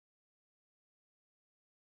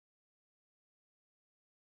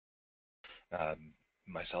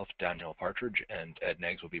Myself, Daniel Partridge, and Ed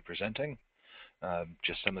Neggs will be presenting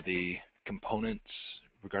just some of the components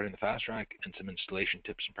regarding the Fast Rack and some installation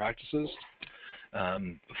tips and practices,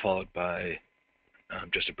 followed by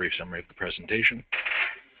just a brief summary of the presentation.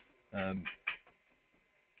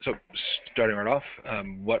 So starting right off,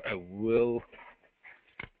 what I will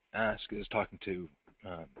ask is talking to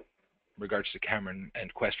regards to Cameron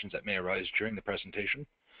and questions that may arise during the presentation.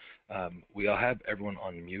 We'll have everyone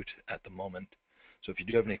on mute at the moment, so if you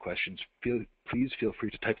do have any questions, please feel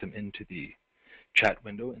free to type them into the chat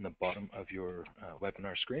window in the bottom of your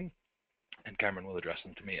webinar screen, and Cameron will address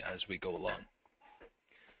them to me as we go along.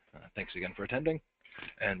 Thanks again for attending,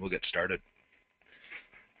 and we'll get started.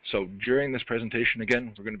 So during this presentation,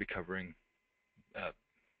 again, we're going to be covering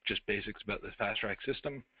just basics about the Fast Rack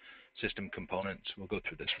system, system components. We'll go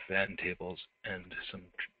through this fan tables and some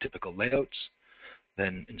typical layouts,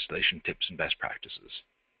 then installation tips and best practices.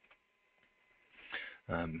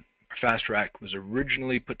 Our Fast Rack was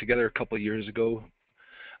originally put together a couple years ago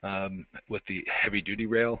with the heavy duty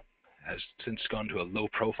rail. Has since gone to a low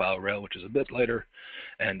profile rail, which is a bit lighter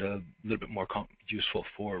and a little bit more useful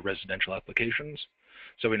for residential applications.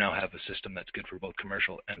 So we now have a system that's good for both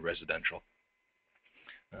commercial and residential.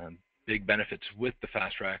 Big benefits with the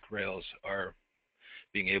Fast Rack rails are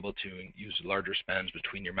being able to use larger spans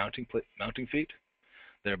between your mounting feet,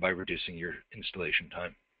 thereby reducing your installation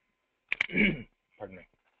time. Pardon me.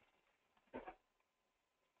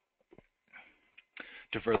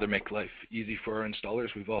 To further make life easy for our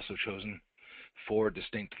installers, we've also chosen 4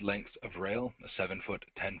 distinct lengths of rail, a 7-foot,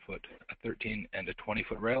 10-foot, a 13, and a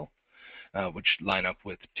 20-foot rail, which line up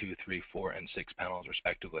with 2, 3, 4, and 6 panels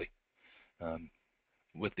respectively.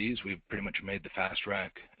 With these, we've pretty much made the Fast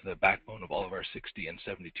Rack the backbone of all of our 60 and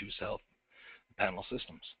 72 cell panel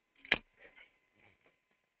systems.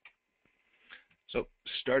 So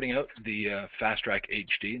starting out, the Fast Rack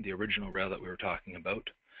HD, the original rail that we were talking about,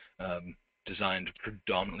 designed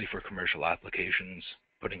predominantly for commercial applications,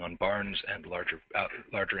 putting on barns and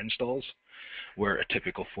larger installs, where a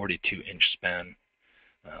typical 42-inch span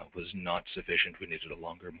was not sufficient. We needed a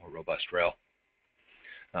longer, more robust rail.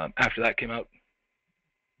 After that came out,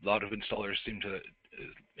 a lot of installers seemed to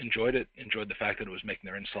enjoyed the fact that it was making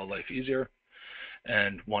their install life easier,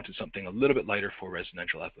 and wanted something a little bit lighter for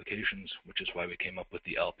residential applications, which is why we came up with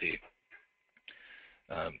the LP.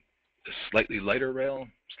 A slightly lighter rail,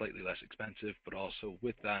 slightly less expensive, but also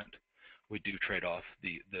with that, we do trade off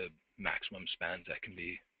the maximum spans that can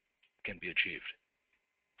be achieved.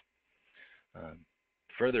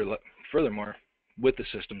 Furthermore, with the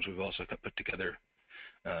systems, we've also put together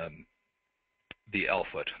the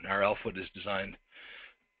L-foot. Our L-foot is designed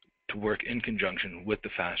to work in conjunction with the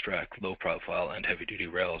Fast Rack low profile and heavy duty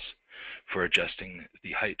rails for adjusting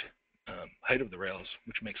the height of the rails,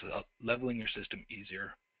 which makes leveling your system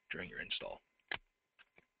easier during your install.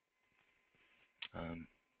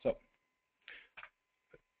 So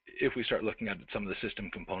if we start looking at some of the system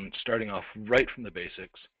components, starting off right from the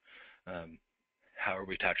basics, how are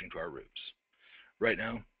we attaching to our roofs? Right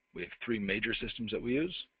now, we have 3 major systems that we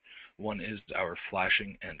use. One is our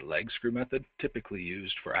flashing and leg screw method, typically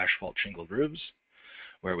used for asphalt shingled roofs,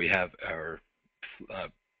 where we have our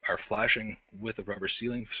flashing with a rubber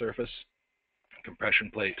sealing surface, compression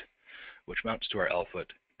plate, which mounts to our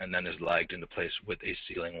L-foot, and then is lagged into place with a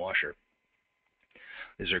sealing washer.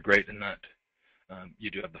 These are great in that you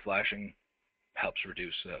do have the flashing, helps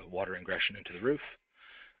reduce water ingression into the roof,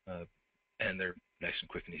 and they're nice and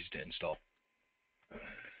quick and easy to install.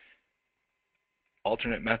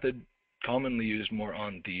 Alternate method, commonly used more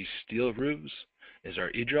on the steel roofs, is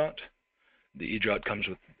our E-Jot. The E-Jot comes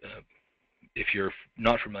with, if you're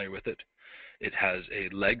not familiar with it, it has a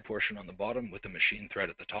leg portion on the bottom with a machine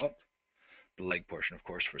thread at the top. The leg portion, of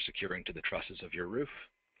course, for securing to the trusses of your roof,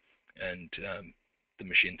 and the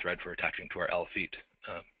machine thread for attaching to our L-feet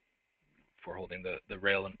for holding the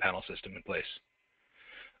rail and panel system in place.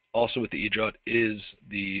 Also with the E-Jot is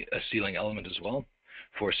a sealing element as well,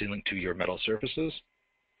 for sealing to your metal surfaces,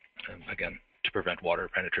 again, to prevent water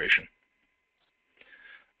penetration.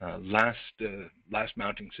 Last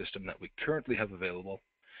mounting system that we currently have available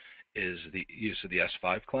is the use of the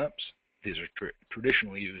S5 clamps. These are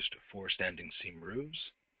traditionally used for standing seam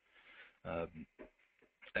roofs.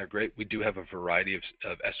 They're great. We do have a variety of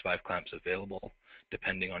S5 clamps available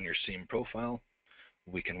depending on your seam profile.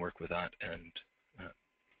 We can work with that and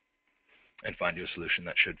find you a solution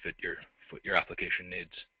that should fit your application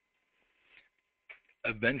needs.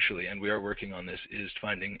 Eventually, and we are working on this, is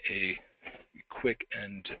finding a quick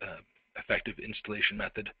and effective installation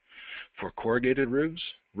method for corrugated roofs.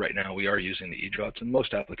 Right now we are using the EJOTs, and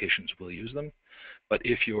most applications will use them. But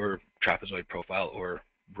if your trapezoid profile or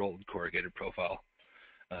rolled corrugated profile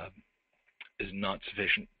is not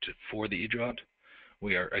sufficient for the EJOT,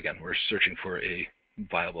 we're searching for a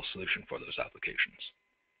viable solution for those applications.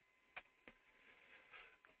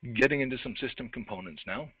 Getting into some system components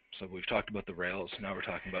now. So we've talked about the rails. Now we're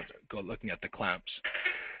talking about looking at the clamps.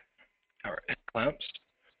 Our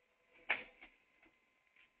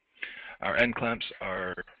end clamps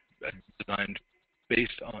are designed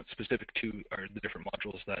based on specific to the different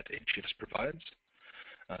modules that HCS provides,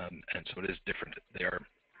 and so it is different. They are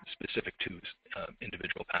specific to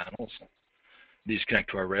individual panels. These connect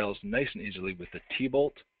to our rails nice and easily with a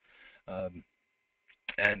T-bolt and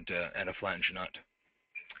a flange nut.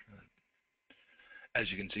 As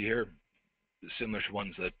you can see here, similar to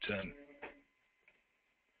ones that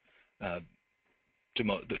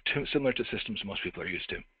similar to systems most people are used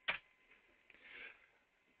to.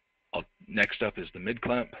 Next up is the mid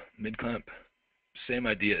clamp. Mid clamp, same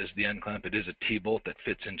idea as the end clamp. It is a T-bolt that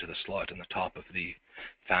fits into the slot in the top of the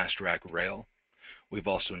fast rack rail. We've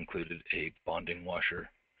also included a bonding washer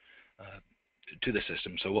to the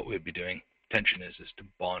system. So what we'd be doing, intention is to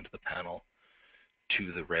bond the panel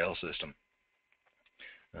to the rail system.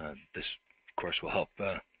 This, of course, will help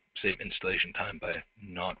save installation time by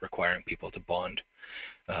not requiring people to bond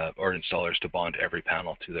or installers to bond every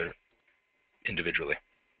panel to their individually.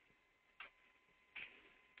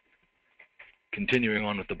 Continuing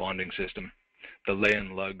on with the bonding system, the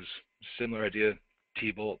lay-in lugs, similar idea,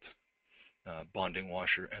 T-bolt, bonding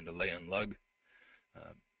washer, and a lay-in lug.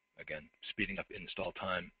 Again, speeding up install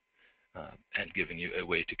time and giving you a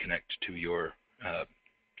way to connect to your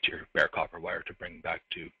bare copper wire to bring back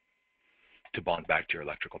to bond back to your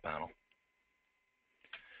electrical panel.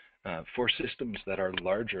 For systems that are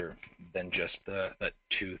larger than just that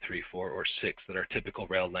 2, 3, 4, or 6 that are typical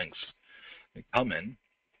rail lengths come in,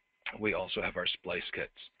 we also have our splice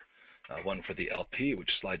kits. One for the LP, which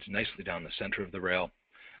slides nicely down the center of the rail,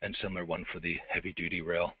 and similar one for the heavy-duty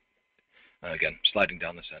rail, again, sliding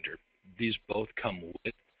down the center. These both come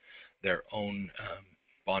with their own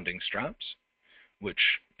bonding straps, which,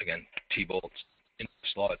 again, T-bolts into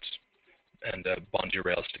slots and bond your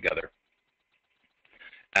rails together.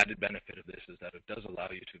 Added benefit of this is that it does allow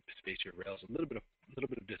you to space your rails a little bit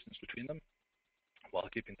of distance between them while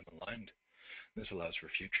keeping them aligned. This allows for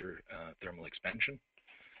future thermal expansion,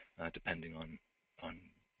 depending on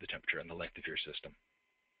the temperature and the length of your system.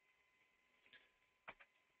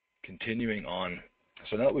 Continuing on,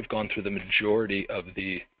 so now that we've gone through the majority of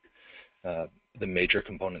the major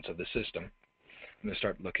components of the system, I'm going to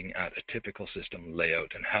start looking at a typical system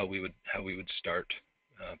layout and how we would start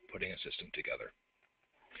putting a system together.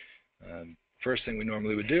 First thing we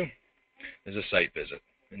normally would do is a site visit.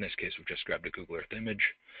 In this case, we've just grabbed a Google Earth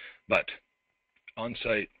image, but on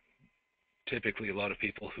site, typically a lot of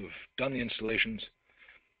people who've done the installations,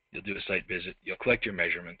 you'll do a site visit, you'll collect your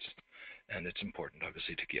measurements, and it's important,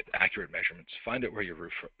 obviously, to get accurate measurements, find out where your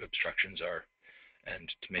roof obstructions are, and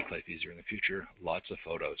to make life easier in the future, lots of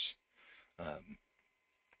photos.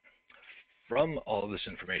 From all of this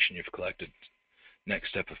information you've collected, next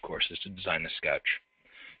step, of course, is to design a sketch.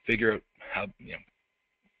 Figure out how,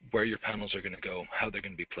 where your panels are going to go, how they're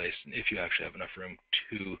going to be placed, and if you actually have enough room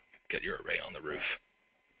to get your array on the roof.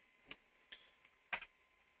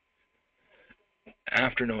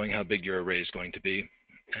 After knowing how big your array is going to be,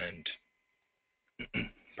 and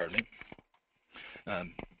pardon me,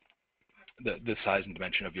 the size and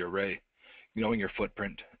dimension of your array, knowing your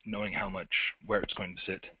footprint, knowing where it's going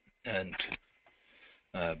to sit, and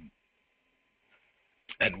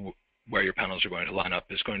where your panels are going to line up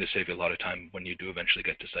is going to save you a lot of time when you do eventually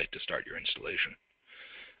get to site to start your installation.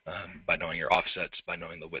 By knowing your offsets, by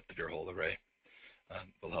knowing the width of your whole array,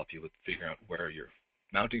 will help you with figuring out where your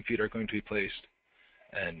mounting feet are going to be placed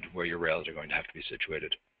and where your rails are going to have to be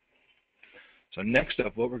situated. So next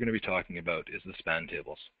up, what we're going to be talking about is the span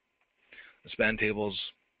tables. The span tables,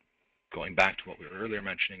 going back to what we were earlier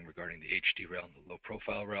mentioning regarding the HD rail and the low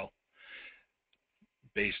profile rail,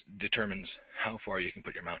 determines how far you can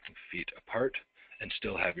put your mounting feet apart and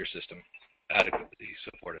still have your system adequately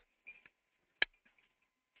supported.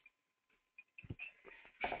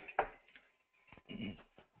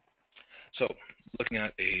 So looking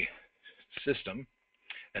at a system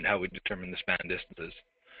and how we determine the span distances,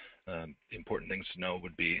 the important things to know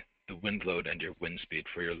would be the wind load and your wind speed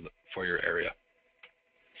for your area.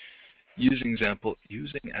 Using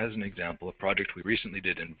as an example a project we recently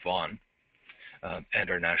did in Vaughan and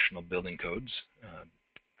our national building codes,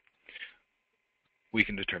 we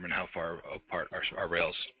can determine how far apart our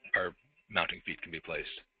rails our mounting feet can be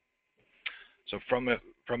placed. So from a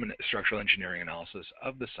structural engineering analysis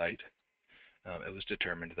of the site, it was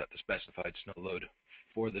determined that the specified snow load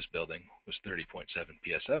for this building was 30.7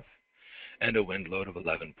 PSF and a wind load of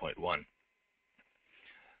 11.1.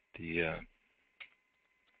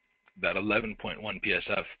 That 11.1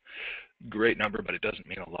 PSF, great number, but it doesn't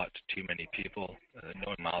mean a lot to too many people.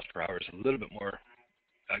 Knowing miles per hour is a little bit more,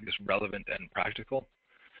 I guess, relevant and practical.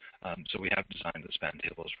 So we have designed the span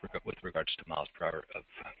tables with regards to miles per hour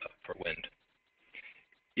for wind.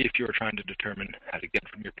 If you're trying to determine how to get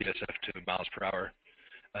from your PSF to miles per hour,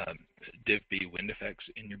 Div B wind effects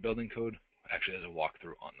in your building code actually has a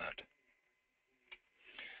walkthrough on that.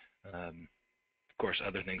 Of course,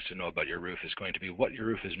 other things to know about your roof is going to be what your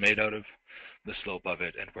roof is made out of, the slope of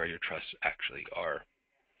it, and where your trusses actually are.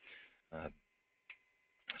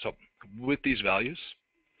 So with these values,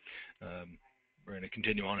 we're going to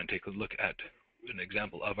continue on and take a look at an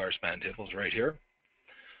example of our span tables right here.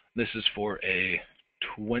 This is for a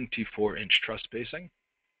 24-inch truss spacing,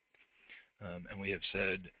 and we have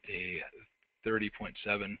said a 30.7.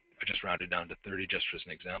 I just rounded down to 30 just as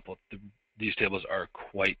an example. These tables are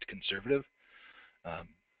quite conservative,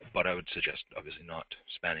 but I would suggest obviously not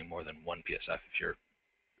spanning more than 1 PSF.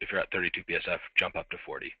 If you're at 32 PSF, jump up to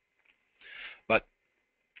 40. But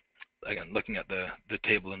again, looking at the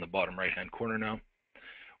table in the bottom right-hand corner now,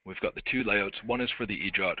 we've got the two layouts. One is for the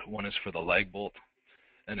E-jot, one is for the lag bolt.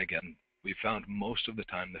 And again, we found most of the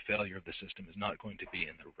time the failure of the system is not going to be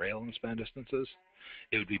in the rail and span distances.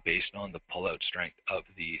 It would be based on the pull-out strength of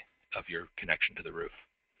your connection to the roof,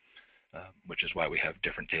 which is why we have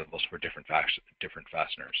different tables for different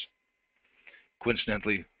fasteners.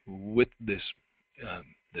 Coincidentally, with this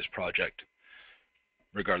project,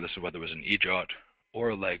 regardless of whether it was an E-jot or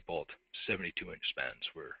a lag bolt, 72-inch spans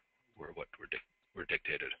were what were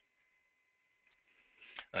dictated.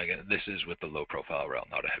 Again, this is with the low-profile rail,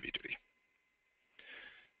 not a heavy-duty.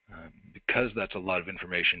 Because that's a lot of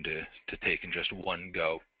information to take in just one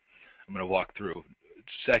go, I'm going to walk through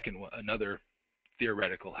another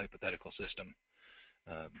theoretical, hypothetical system,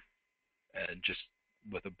 and just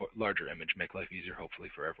with a larger image, make life easier, hopefully,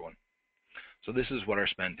 for everyone. So this is what our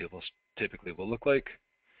span tables typically will look like.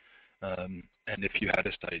 And if you had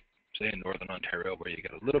a site, say in Northern Ontario, where you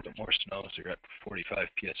get a little bit more snow, so you're at 45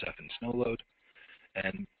 PSF in snow load,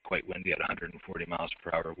 and quite windy at 140 miles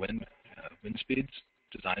per hour wind speeds,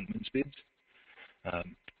 design wind speeds.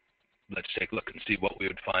 Let's take a look and see what we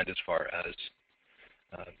would find as far as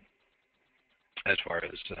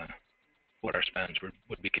what our spans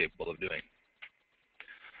would be capable of doing.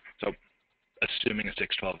 So, assuming a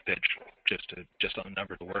 612 pitch, just on a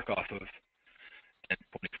number to work off of, and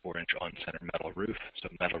 24-inch on-center metal roof. So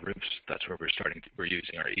metal roofs, that's where we're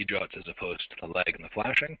using our E-jots as opposed to the lag and the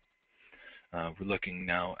flashing. We're looking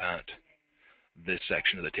now at this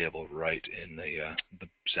section of the table right in the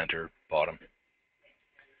center bottom.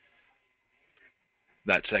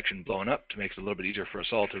 That section blown up to make it a little bit easier for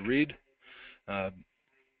us all to read.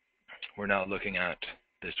 We're now looking at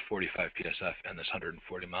this 45 PSF and this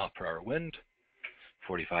 140 mile per hour wind.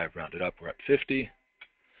 45 rounded up, we're at 50.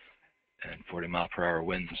 And 40 mile per hour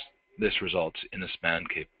winds. This results in a span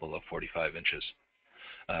capable of 45 inches.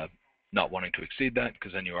 Not wanting to exceed that,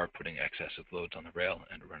 because then you are putting excessive loads on the rail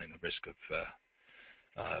and running the risk of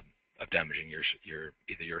damaging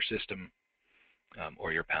either your system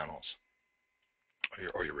or your panels,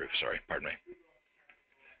 or your roof. Sorry, pardon me.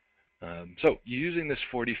 So using this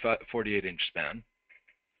 48-inch span,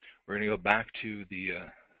 we're going to go back to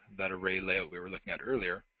that array layout we were looking at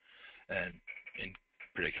earlier, and in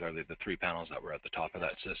particularly the 3 panels that were at the top of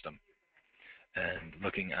that system, and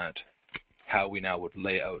looking at how we now would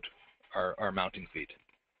lay out our mounting feet.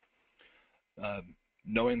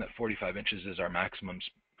 Knowing that 45 inches is our maximum,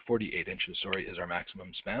 48 inches, sorry, is our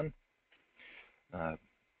maximum span,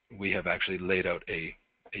 we have actually laid out a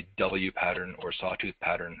W pattern or sawtooth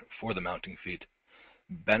pattern for the mounting feet.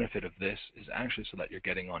 Benefit of this is actually so that you're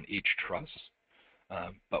getting on each truss,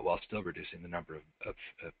 but while still reducing the number of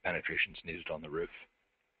penetrations needed on the roof.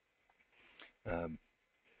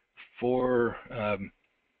 For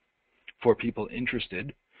people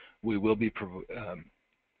interested, we will be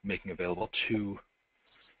making available to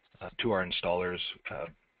our installers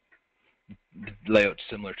layouts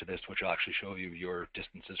similar to this, which will actually show you your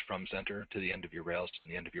distances from center to the end of your rails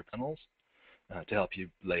and the end of your panels, to help you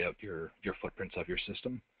lay out your footprints of your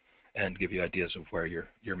system and give you ideas of where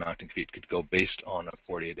your mounting feet could go based on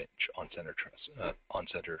a 48-inch on-center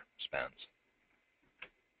spans.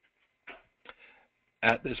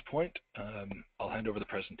 At this point, I'll hand over the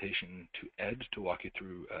presentation to Ed to walk you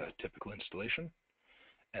through a typical installation,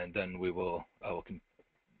 and then I will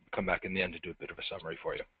come back in the end to do a bit of a summary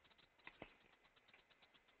for you.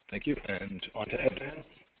 Thank you, and on to Ed.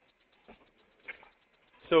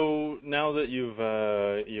 So now that you've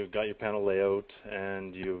got your panel layout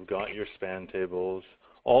and you've got your span tables,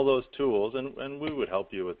 all those tools, and we would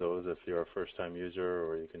help you with those if you're a first-time user,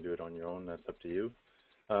 or you can do it on your own. That's up to you.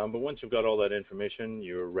 But once you've got all that information,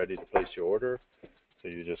 you're ready to place your order. So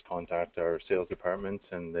you just contact our sales department,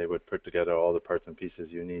 and they would put together all the parts and pieces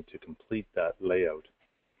you need to complete that layout.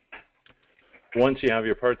 Once you have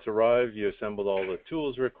your parts arrive, you assemble all the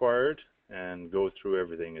tools required and go through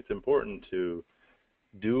everything. It's important to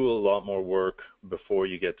do a lot more work before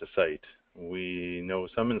you get to site. We know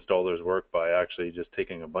some installers work by actually just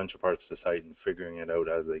taking a bunch of parts to site and figuring it out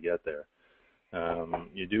as they get there.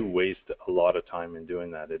 You do waste a lot of time in doing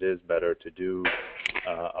that. It is better to do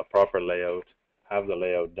a proper layout, have the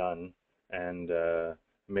layout done, and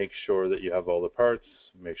make sure that you have all the parts,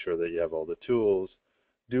 make sure that you have all the tools,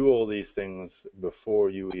 do all these things before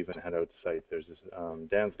you even head out to site. There's this,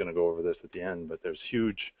 Dan's going to go over this at the end, but there's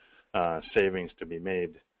huge savings to be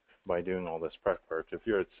made by doing all this prep work. If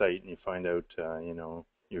you're at site and you find out, you know,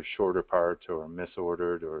 you're short a part or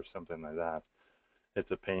misordered or something like that,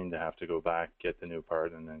 it's a pain to have to go back, get the new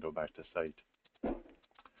part, and then go back to site.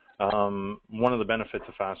 One of the benefits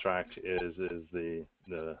of Fast Track is the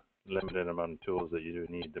limited amount of tools that you do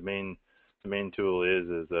need. The main tool is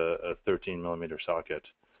a 13mm socket.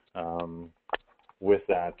 With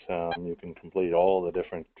that, you can complete all the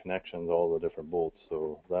different connections, all the different bolts.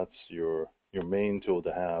 So that's your main tool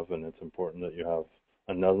to have, and it's important that you have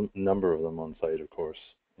a number of them on site, of course,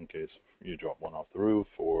 in case you drop one off the roof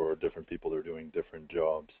or different people are doing different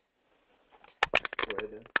jobs. Go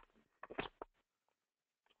ahead, Dan.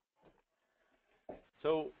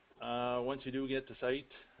 So once you do get to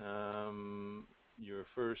site, you're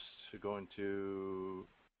first going to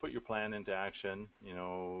put your plan into action. You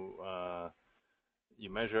know, you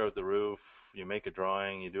measure out the roof, you make a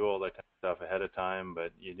drawing, you do all that kind of stuff ahead of time,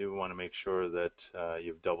 but you do want to make sure that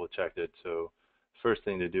you've double checked it. So first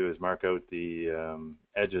thing to do is mark out the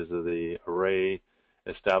edges of the array,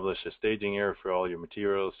 establish a staging area for all your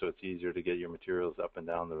materials so it's easier to get your materials up and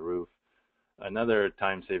down the roof. Another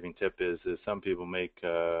time-saving tip is some people make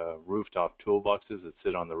rooftop toolboxes that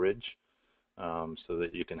sit on the ridge so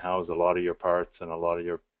that you can house a lot of your parts and a lot of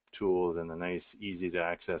your tools in a nice,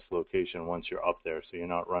 easy-to-access location once you're up there, so you're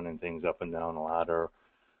not running things up and down a ladder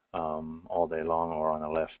all day long or on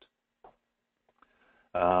a lift.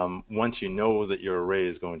 Once you know that your array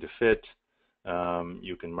is going to fit,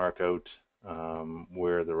 you can mark out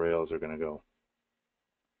where the rails are going to go.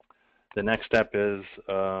 The next step is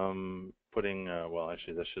putting, well,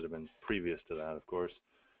 actually this should have been previous to that, of course,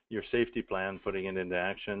 your safety plan, putting it into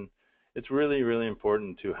action. It's really, really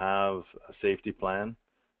important to have a safety plan.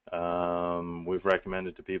 We've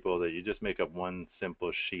recommended to people that you just make up one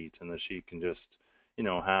simple sheet, and the sheet can just, you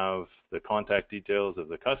know, have the contact details of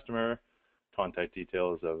the customer, contact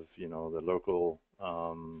details of, you know, the local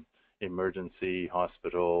emergency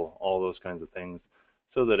hospital, all those kinds of things,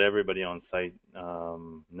 so that everybody on site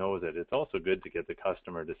knows it. It's also good to get the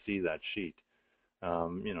customer to see that sheet.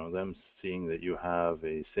 You know, them seeing that you have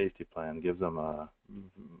a safety plan gives them a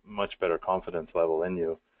much better confidence level in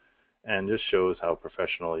you, and just shows how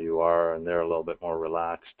professional you are, and they're a little bit more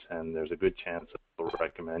relaxed, and there's a good chance that they'll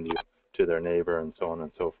recommend you to their neighbor and so on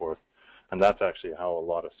and so forth. And that's actually how a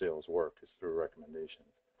lot of sales work, is through recommendations.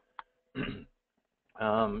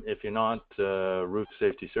 If you're not roof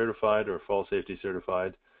safety certified or fall safety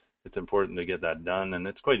certified, it's important to get that done, and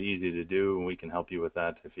it's quite easy to do, and we can help you with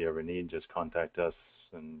that. If you ever need, just contact us,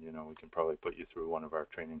 and you know, we can probably put you through one of our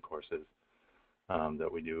training courses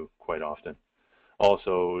that we do quite often.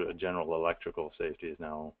 Also, general electrical safety is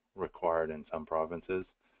now required in some provinces,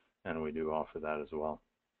 and we do offer that as well.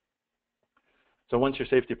 So once your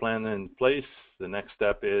safety plan is in place, the next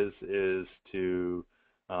step is to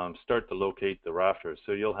start to locate the rafters.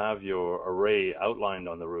 So you'll have your array outlined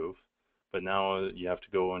on the roof, but now you have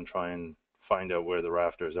to go and try and find out where the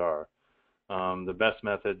rafters are. The best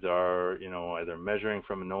methods are, you know, either measuring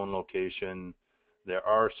from a known location. There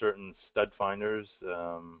are certain stud finders.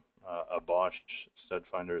 A Bosch stud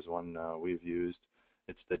finder is one we've used.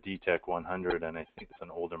 It's the DTEC 100, and I think it's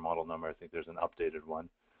an older model number. I think there's an updated one.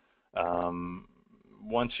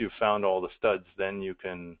 Once you've found all the studs, then you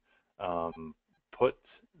can put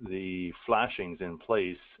the flashings in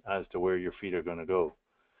place as to where your feet are going to go.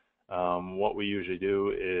 What we usually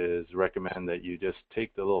do is recommend that you just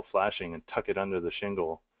take the little flashing and tuck it under the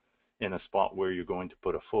shingle in a spot where you're going to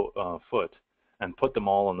put a foot, and put them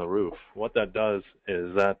all on the roof. What that does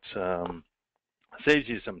is that saves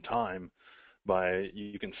you some time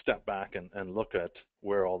you can step back and look at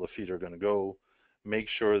where all the feet are going to go, make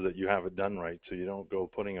sure that you have it done right so you don't go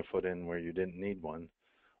putting a foot in where you didn't need one.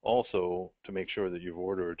 Also, to make sure that you've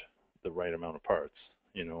ordered the right amount of parts.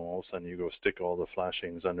 You know, all of a sudden you go stick all the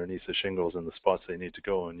flashings underneath the shingles in the spots they need to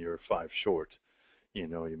go and you're 5 short. You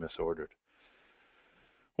know, you misordered.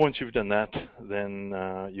 Once you've done that, then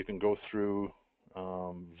you can go through,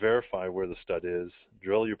 verify where the stud is,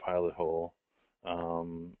 drill your pilot hole,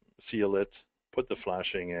 seal it, put the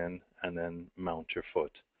flashing in, and then mount your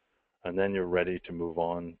foot. And then you're ready to move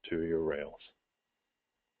on to your rails.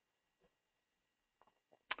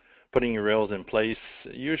 Putting your rails in place,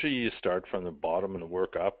 usually you start from the bottom and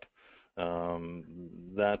work up.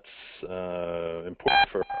 That's important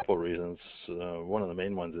for a couple of reasons. One of the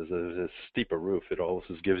main ones is that it's a steeper roof. It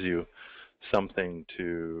also gives you something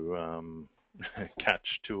to catch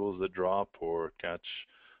tools that drop or catch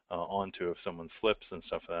onto if someone slips and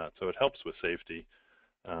stuff like that. So it helps with safety,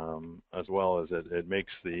 as well as it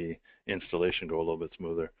makes the installation go a little bit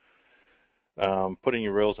smoother. Putting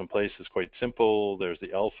your rails in place is quite simple. There's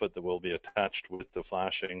the L-foot that will be attached with the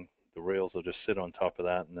flashing. The rails will just sit on top of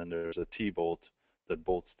that, and then there's a T-bolt that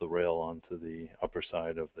bolts the rail onto the upper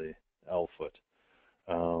side of the L-foot.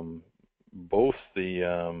 Both the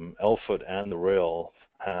L-foot and the rail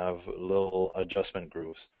have little adjustment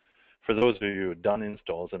grooves. For those of you who have done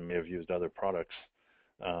installs and may have used other products,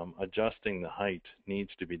 adjusting the height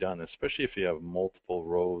needs to be done, especially if you have multiple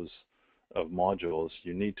rows of modules.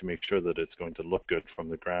 You need to make sure that it's going to look good from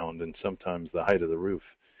the ground, and sometimes the height of the roof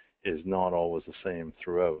is not always the same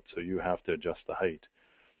throughout, so you have to adjust the height.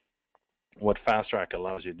 What FasTrak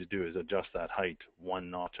allows you to do is adjust that height one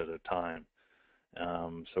notch at a time.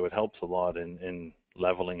 So it helps a lot in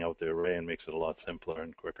leveling out the array and makes it a lot simpler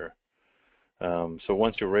and quicker. So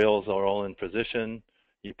once your rails are all in position,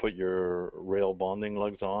 you put your rail bonding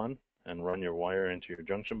lugs on and run your wire into your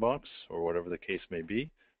junction box or whatever the case may be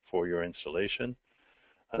for your installation.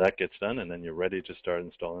 That gets done, and then you're ready to start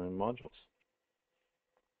installing modules.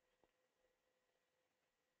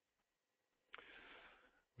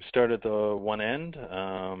 We start at the one end,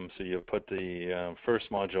 so you put the first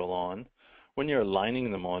module on. When you're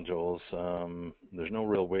aligning the modules, there's no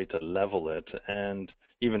real way to level it, and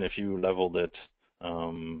even if you leveled it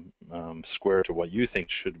square to what you think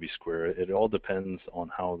should be square, it all depends on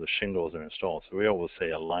how the shingles are installed. So we always say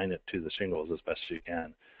align it to the shingles as best you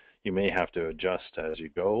can. You may have to adjust as you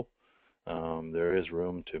go. There is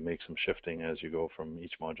room to make some shifting as you go from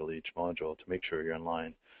each module to make sure you're in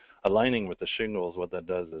line. Aligning with the shingles, what that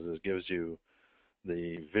does is it gives you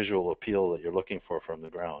the visual appeal that you're looking for from the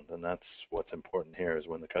ground, and that's what's important here. Is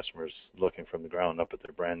when the customer's looking from the ground up at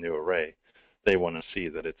their brand new array, they want to see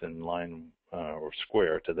that it's in line or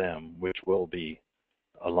square to them, which will be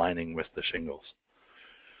aligning with the shingles.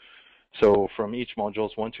 So from each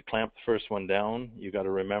modules, once you clamp the first one down, you got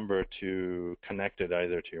to remember to connect it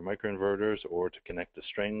either to your microinverters or to connect the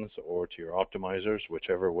strings or to your optimizers,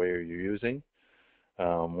 whichever way you're using.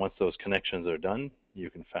 Once those connections are done, you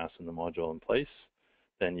can fasten the module in place.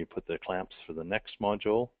 Then you put the clamps for the next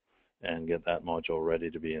module and get that module ready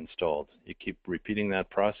to be installed. You keep repeating that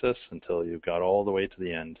process until you've got all the way to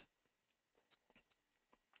the end.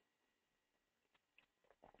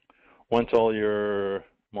 Once all your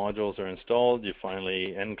modules are installed, you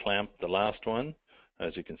finally end clamp the last one,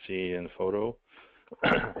 as you can see in the photo.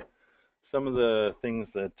 Some of the things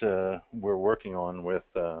that we're working on with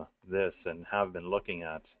this and have been looking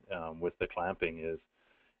at with the clamping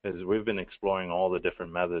is we've been exploring all the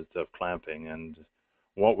different methods of clamping, and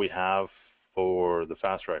what we have for the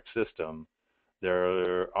FasTrak system,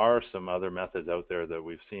 there are some other methods out there that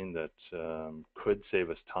we've seen that could save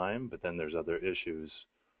us time, but then there's other issues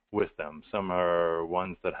with them. Some are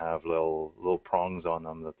ones that have little prongs on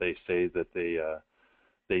them that they say that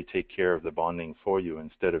they take care of the bonding for you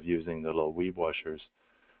instead of using the little weave washers.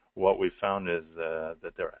 What we found is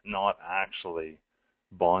that they're not actually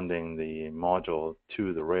bonding the module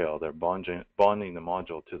to the rail. They're bonding the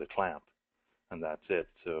module to the clamp, and that's it.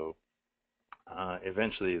 So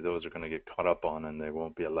eventually those are going to get caught up on and they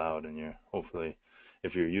won't be allowed, and hopefully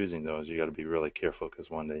if you're using those, you got to be really careful, because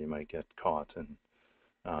one day you might get caught and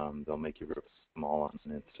they'll make you rip them all on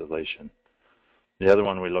an installation. The other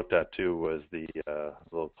one we looked at too was the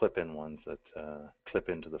little clip-in ones that clip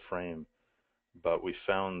into the frame, but we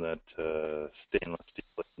found that stainless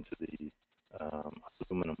steel into the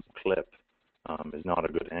aluminum clip is not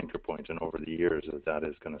a good anchor point, and over the years that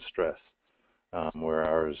is going to stress. Where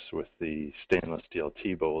ours, with the stainless steel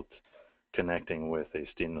T-bolt connecting with a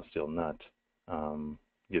stainless steel nut,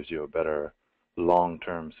 gives you a better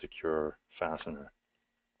long-term secure fastener.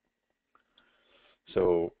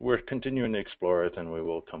 So we're continuing to explore it, and we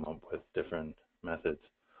will come up with different methods.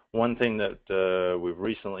 One thing that we've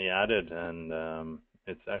recently added, and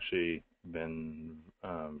it's actually been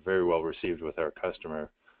very well received with our customer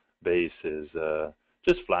base, is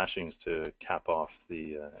just flashings to cap off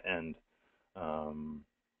the end.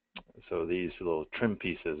 So these little trim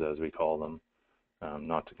pieces, as we call them,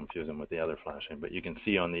 not to confuse them with the other flashing, but you can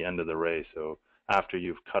see on the end of the ray. So after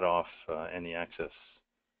you've cut off any excess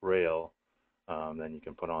rail, then you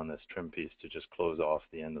can put on this trim piece to just close off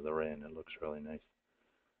the end of the ray, and it looks really nice.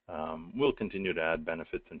 We'll continue to add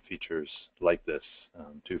benefits and features like this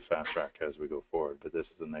to FasTrak as we go forward, but this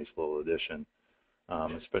is a nice little addition,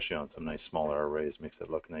 especially on some nice smaller arrays. Makes it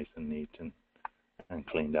look nice and neat and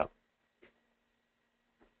cleaned up.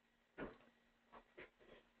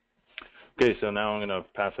 Okay, so now I'm going to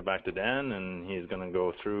pass it back to Dan, and he's going to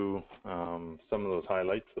go through some of those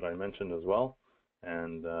highlights that I mentioned as well,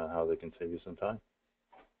 and how they can save you some time.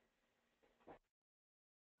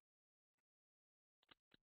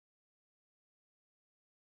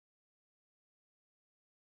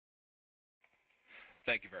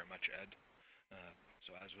 Thank you very much, Ed.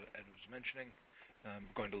 So as Ed was mentioning,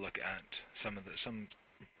 we're going to look at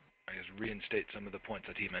reinstate some of the points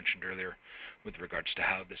that he mentioned earlier with regards to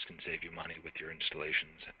how this can save you money with your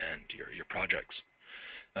installations and your projects.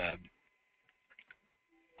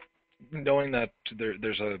 Knowing that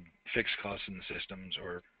there's a fixed cost in the systems,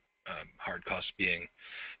 or hard costs being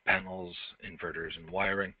panels, inverters, and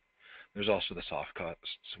wiring, there's also the soft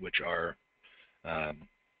costs, which are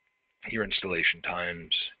your installation times,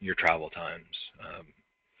 your travel times,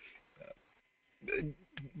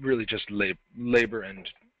 really just labor and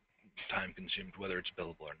time consumed, whether it's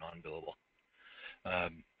billable or non-billable.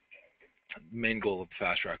 Main goal of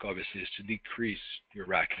FasTrak obviously is to decrease your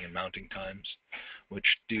racking and mounting times, which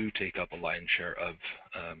do take up a lion's share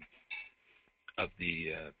of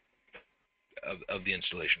the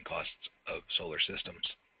installation costs of solar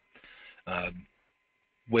systems.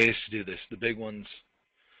 Ways to do this: the big ones.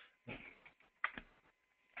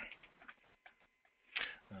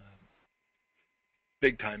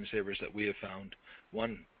 Big time savers that we have found.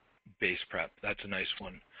 One, base prep. That's a nice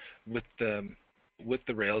one. With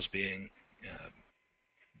the rails being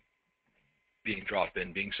dropped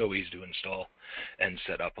in, being so easy to install and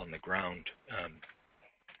set up on the ground.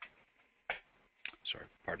 Sorry,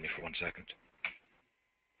 pardon me for 1 second.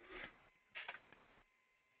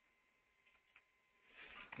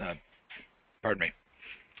 Pardon me.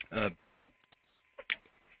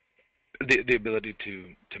 The ability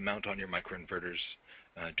to mount on your microinverters,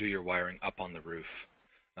 do your wiring up on the roof,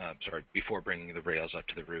 before bringing the rails up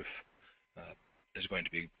to the roof, is going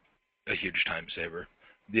to be a huge time saver.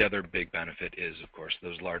 The other big benefit is, of course,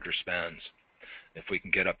 those larger spans. If we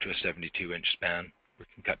can get up to a 72-inch span, we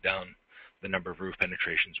can cut down the number of roof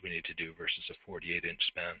penetrations we need to do versus a 48-inch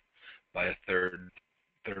span by a third.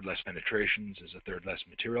 Third less penetrations is a third less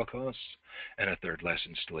material costs, and a third less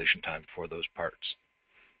installation time for those parts.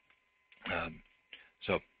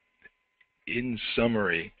 So, in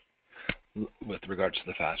summary, with regards to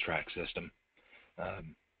the FasTrak system,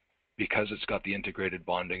 because it's got the integrated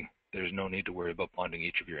bonding, there's no need to worry about bonding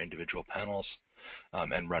each of your individual panels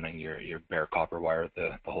and running your bare copper wire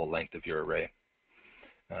the whole length of your array.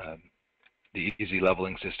 The easy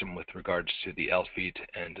leveling system with regards to the L-feet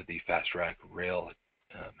and the FasTrak rail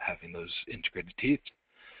having those integrated teeth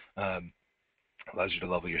allows you to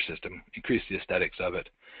level your system, increase the aesthetics of it,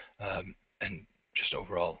 and just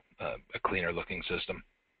overall a cleaner looking system.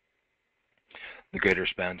 The greater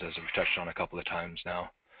spans, as we've touched on a couple of times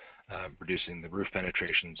now, reducing the roof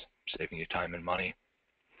penetrations, saving you time and money.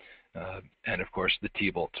 And of course the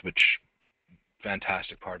T-bolts, which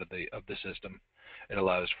fantastic part of the system. It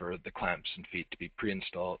allows for the clamps and feet to be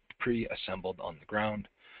pre-assembled on the ground,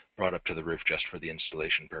 brought up to the roof just for the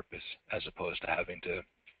installation purpose, as opposed to having to,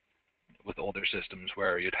 with older systems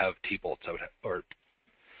where you'd have T-bolts out, or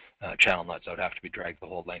channel nuts that would have to be dragged the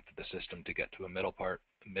whole length of the system to get to a middle part,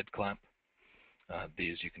 a mid-clamp.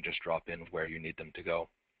 These you can just drop in where you need them to go.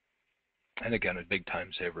 And again, a big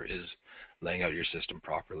time saver is laying out your system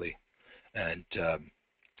properly, and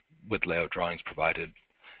with layout drawings provided,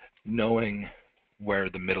 knowing where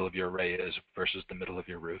the middle of your array is versus the middle of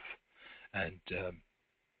your roof, and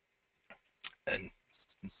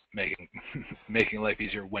making life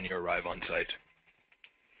easier when you arrive on site.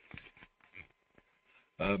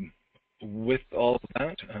 With all of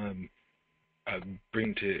that, I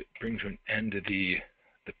bring to an end the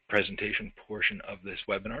presentation portion of this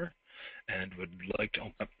webinar, and would like to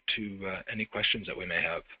open up to any questions that we may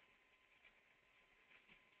have.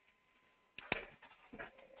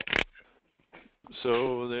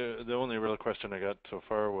 So the only real question I got so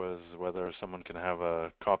far was whether someone can have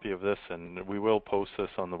a copy of this, and we will post this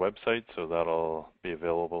on the website, so that'll be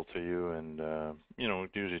available to you. And it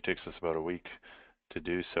usually takes us about a week to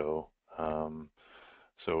do so.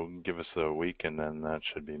 So give us a week, and then that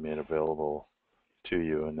should be made available to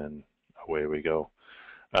you, and then away we go.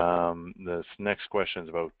 This next question is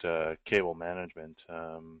about cable management.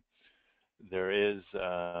 There is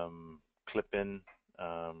clip-in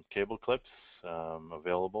cable clips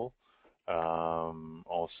available.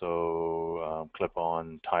 Also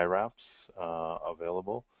clip-on tie wraps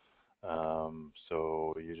available.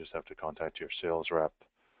 So you just have to contact your sales rep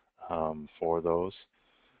for those.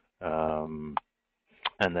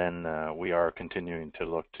 And then we are continuing to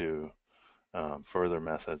look to further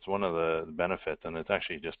methods. One of the benefits, and it's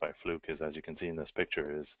actually just by fluke, is as you can see in this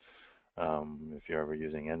picture, is if you're ever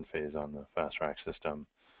using Enphase on the FasTrack system,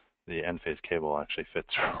 the Enphase cable actually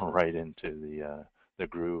fits right into the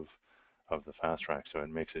groove of the FasTrack, so it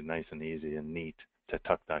makes it nice and easy and neat to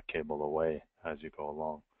tuck that cable away as you go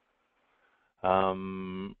along.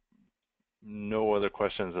 No other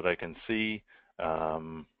questions that I can see,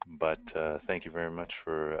 but thank you very much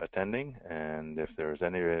for attending. And if there's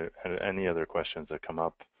any other questions that come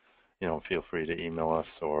up, feel free to email us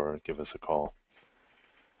or give us a call.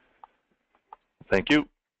 Thank you.